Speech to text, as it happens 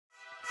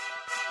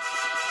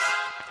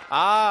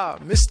Ah,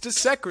 Mr.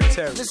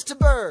 Secretary. Mr.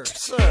 Burr,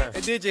 sir.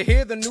 Hey, did you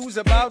hear the news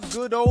about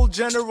good old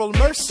General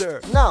Mercer?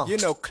 No. You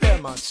know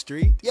Claremont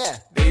Street? Yeah.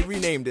 They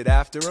renamed it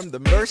after him. The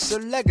Mercer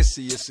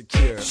legacy is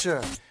secure.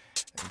 Sure.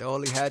 And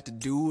all he had to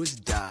do was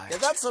die. Yeah,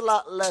 that's a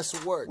lot less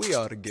work. We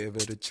ought to give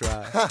it a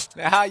try.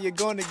 Now how you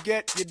gonna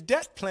get your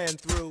debt plan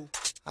through?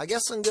 I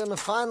guess I'm gonna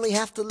finally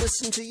have to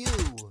listen to you.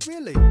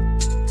 Really?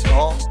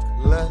 Talk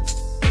less,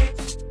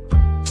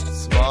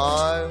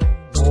 smile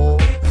more.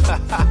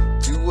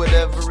 Do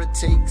whatever it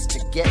takes to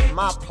get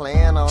my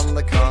plan on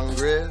the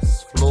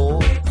Congress floor.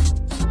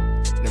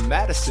 Now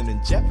Madison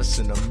and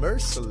Jefferson are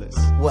merciless.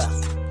 Well,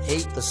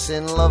 hate the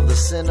sin, love the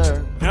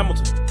sinner.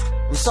 Hamilton.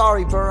 I'm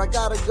sorry, Burr, I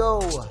gotta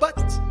go. But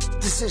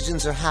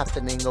decisions are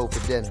happening over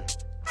dinner.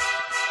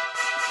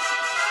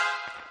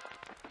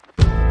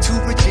 two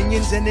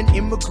Virginians and an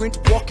immigrant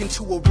walk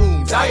into a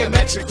room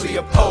diametrically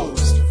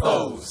opposed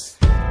foes.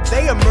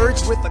 They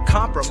emerged with a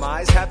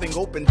compromise, having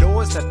opened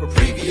doors that were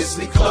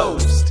previously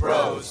closed.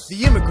 Bros.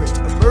 The immigrant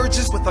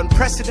emerges with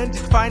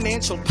unprecedented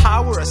financial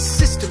power, a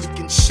system he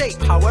can shape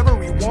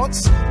however he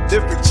wants.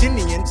 The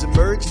Virginians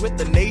emerge with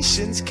the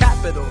nation's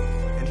capital.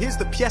 And here's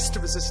the pièce de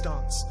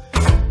résistance.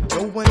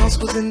 No one else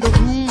was in the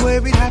room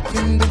where it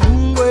happened, the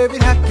room where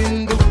it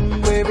happened, the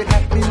room where it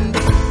happened.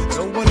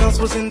 No one else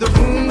was in the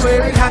room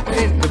where it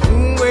happened, the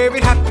room where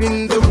it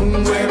happened, the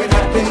room where it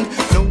happened.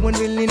 No one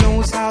really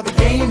knows how the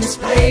game is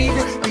played,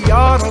 the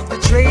art of the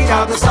trade,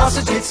 how the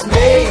sausage gets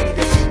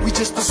made. We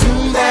just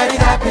assume that it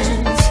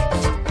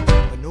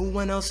happens, but no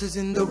one else is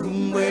in the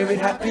room where it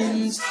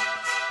happens.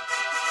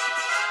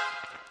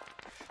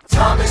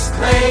 Thomas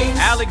claims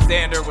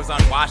Alexander was on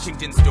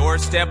Washington's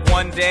doorstep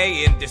one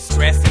day in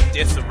distress and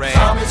disarray.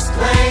 Thomas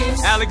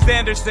claims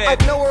Alexander said,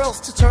 I've nowhere else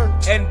to turn,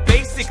 and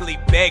basically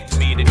begged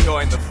me to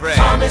join the fray.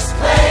 Thomas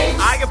claims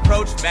I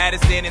approached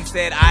Madison and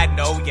said, I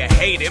know you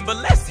hate him, but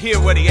let's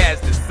hear what he has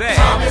to say.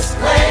 Thomas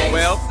claims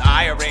Well,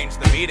 I arranged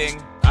the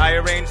meeting, I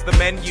arranged the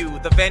menu,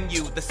 the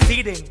venue, the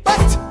seating. But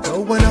no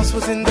one else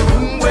was in the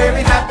room where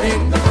it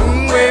happened, the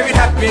room where it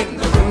happened,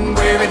 the room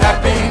where it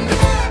happened.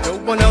 No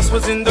one else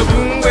was in the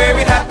room where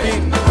it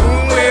happened, the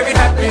room where it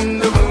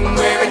happened, the room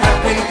where it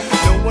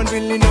happened. No one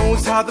really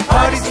knows how the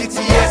parties get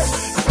to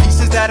yes, the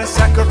pieces that are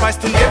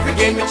sacrificed in every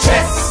game of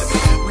chess.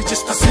 We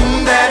just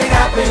assume that it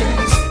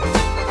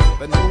happens,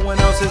 but no one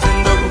else is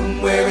in the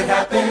room where it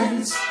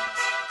happens.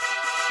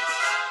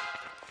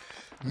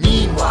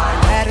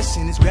 Meanwhile,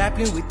 Madison is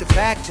grappling with the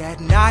fact that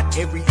not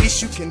every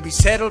issue can be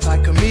settled by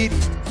committee.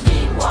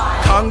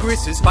 Meanwhile,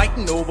 Congress is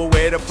fighting over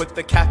where to put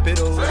the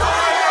capital.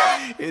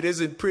 It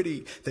isn't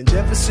pretty. Then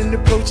Jefferson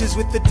approaches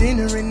with the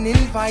dinner and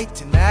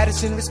invite, and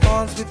Madison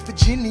responds with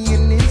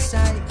Virginian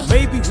insight.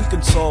 Maybe we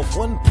can solve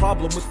one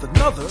problem with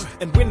another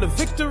and win a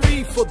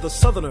victory for the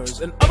Southerners.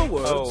 In other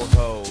words, Oh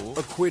ho,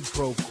 a quid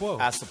pro quo.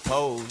 I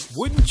suppose.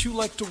 Wouldn't you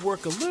like to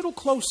work a little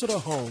closer to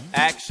home?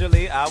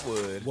 Actually, I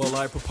would. Well,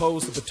 I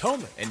propose the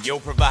Potomac. And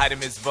you'll provide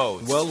him his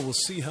votes. Well, we'll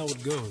see how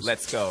it goes.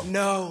 Let's go.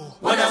 No.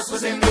 What else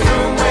was in the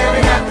room where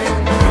it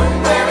happened, the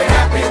room where it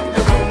happened,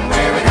 the room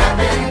where it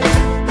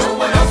happened. No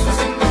one else was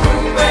in the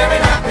room where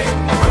it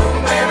happened, the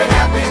room where it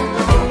happened,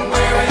 the room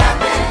where it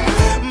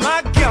happened.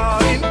 My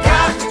God, In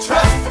God we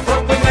trust,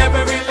 but we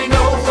never really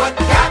know what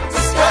got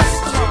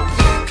discussed.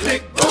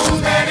 Click,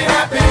 boom, and it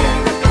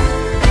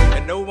happened.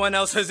 and no one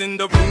else is in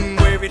the room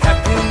where it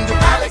happened.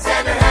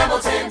 Alexander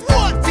Hamilton,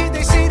 What did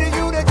they say to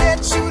you to get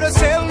you to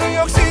sail New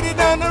York City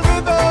down the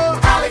river?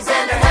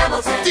 Alexander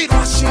Hamilton, Did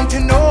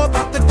Washington know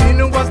about the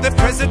dinner? Was there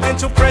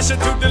presidential pressure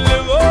to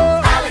deliver?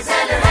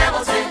 Alexander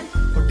Hamilton.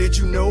 Or did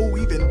you know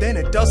even then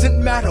it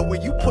doesn't matter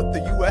where you put the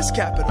U.S.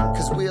 Capitol?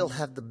 Cause we'll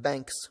have the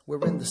banks,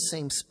 we're in the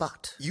same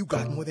spot. You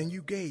got more than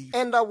you gave.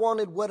 And I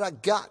wanted what I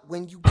got.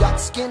 When you got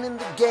skin in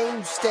the game,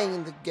 you stay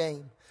in the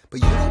game.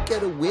 But you don't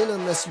get a win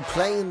unless you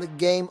play in the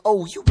game.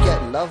 Oh, you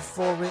get love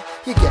for it,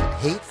 you get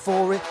hate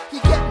for it,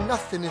 you get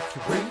nothing if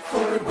you wait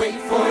for it, wait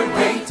for it,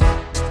 wait.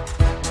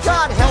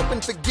 God help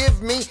and forgive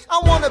me, I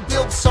wanna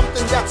build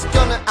something that's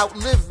gonna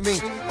outlive me.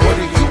 What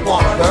do you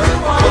want, Bird?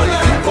 What do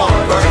you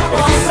want, Bird?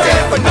 If you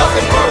stand for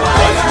nothing, Bird,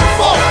 what do you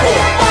fall for?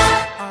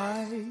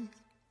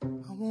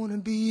 I wanna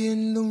be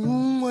in the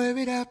room where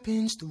it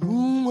happens, the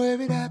room where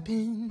it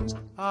happens.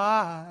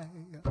 I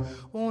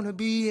wanna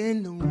be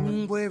in the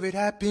room where it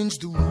happens,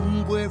 the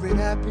room where it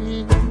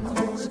happens.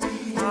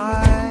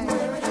 I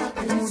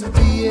wanna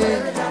be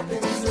in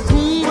the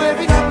room where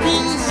it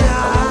happens.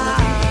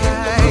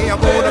 I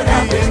wanna be in the room where it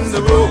happens,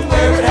 the room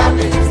where it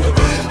happens.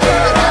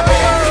 I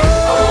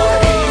wanna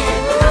be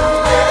in the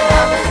room where it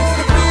happens,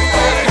 the room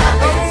where it happens. I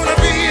wanna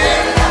be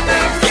in it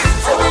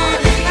happens. I wanna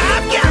be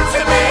in the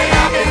room where it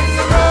happens,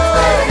 the room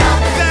where it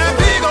happens. That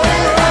big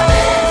old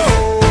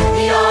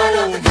The art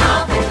of the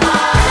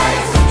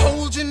compromise.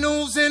 hold your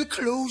nose and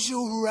close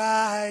your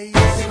eyes.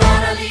 They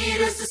wanna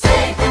lead us to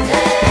save the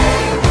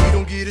day. We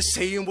don't get a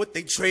say in what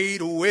they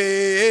trade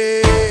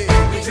away.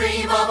 We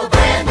dream of a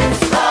brand new